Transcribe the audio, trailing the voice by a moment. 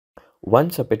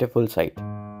Once a pitiful sight,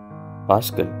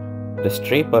 Pascal, the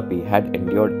stray puppy, had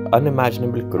endured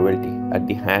unimaginable cruelty at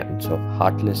the hands of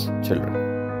heartless children.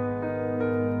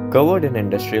 Covered in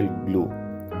industrial glue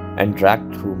and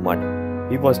dragged through mud,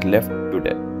 he was left to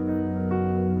death.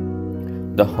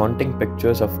 The haunting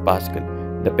pictures of Pascal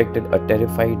depicted a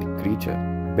terrified creature,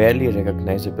 barely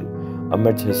recognizable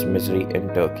amidst his misery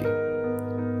in Turkey.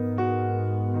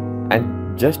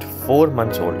 And just 4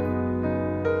 months old,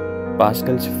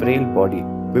 Pascal's frail body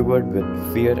quivered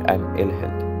with fear and ill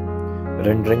health,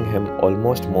 rendering him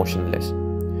almost motionless,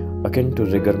 akin to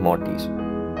rigor mortis.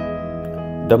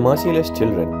 The merciless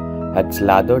children had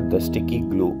slathered the sticky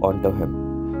glue onto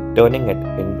him, turning it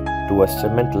into a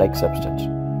cement-like substance.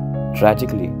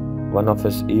 Tragically, one of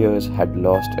his ears had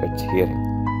lost its hearing,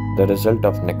 the result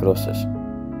of necrosis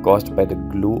caused by the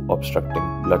glue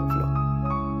obstructing blood flow.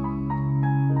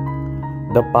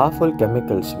 The powerful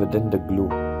chemicals within the glue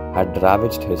had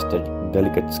ravaged his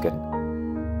delicate skin,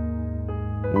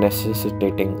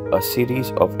 necessitating a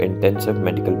series of intensive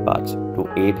medical baths to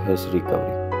aid his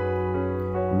recovery.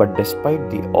 But despite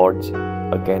the odds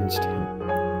against him,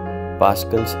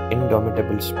 Pascal's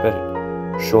indomitable spirit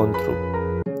shone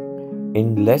through.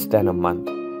 In less than a month,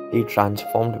 he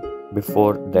transformed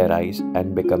before their eyes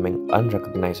and becoming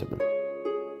unrecognizable.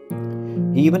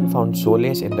 He even found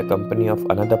solace in the company of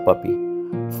another puppy,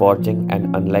 forging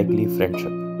an unlikely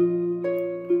friendship.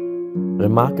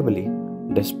 Remarkably,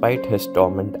 despite his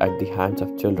torment at the hands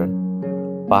of children,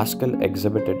 Pascal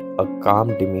exhibited a calm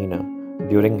demeanor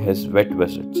during his vet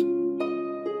visits.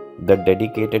 The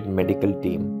dedicated medical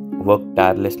team worked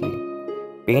tirelessly,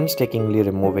 painstakingly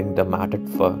removing the matted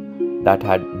fur that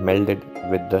had melded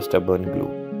with the stubborn glue.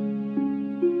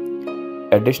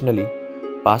 Additionally,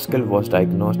 Pascal was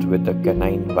diagnosed with the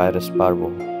canine virus parvo,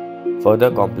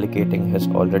 further complicating his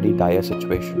already dire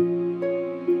situation.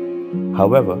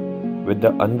 However, with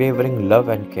the unwavering love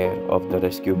and care of the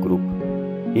rescue group,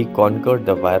 he conquered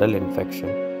the viral infection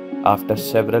after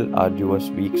several arduous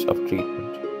weeks of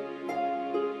treatment.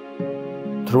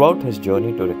 Throughout his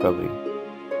journey to recovery,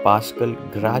 Pascal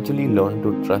gradually learned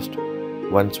to trust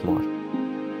once more,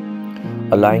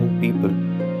 allowing people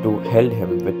to hold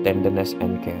him with tenderness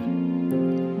and care.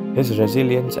 His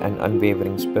resilience and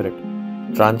unwavering spirit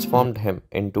transformed him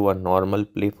into a normal,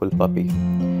 playful puppy,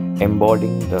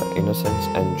 embodying the innocence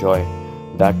and joy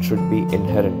that should be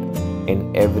inherent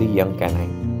in every young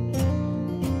canine.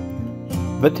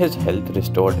 With his health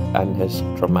restored and his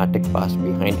traumatic past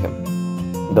behind him,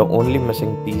 the only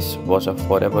missing piece was a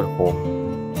forever home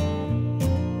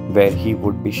where he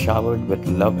would be showered with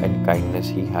love and kindness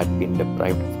he had been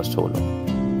deprived for so long.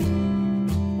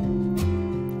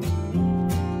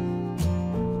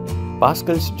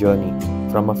 Pascal's journey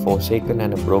from a forsaken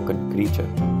and a broken creature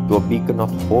to a beacon of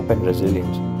hope and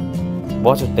resilience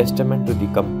was a testament to the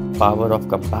power of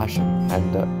compassion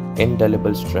and the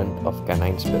indelible strength of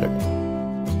canine spirit.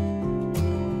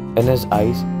 In his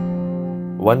eyes,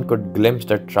 one could glimpse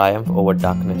the triumph over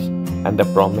darkness and the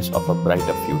promise of a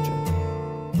brighter future.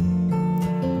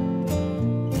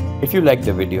 If you liked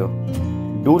the video,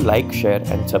 do like, share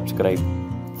and subscribe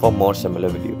for more similar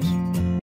videos.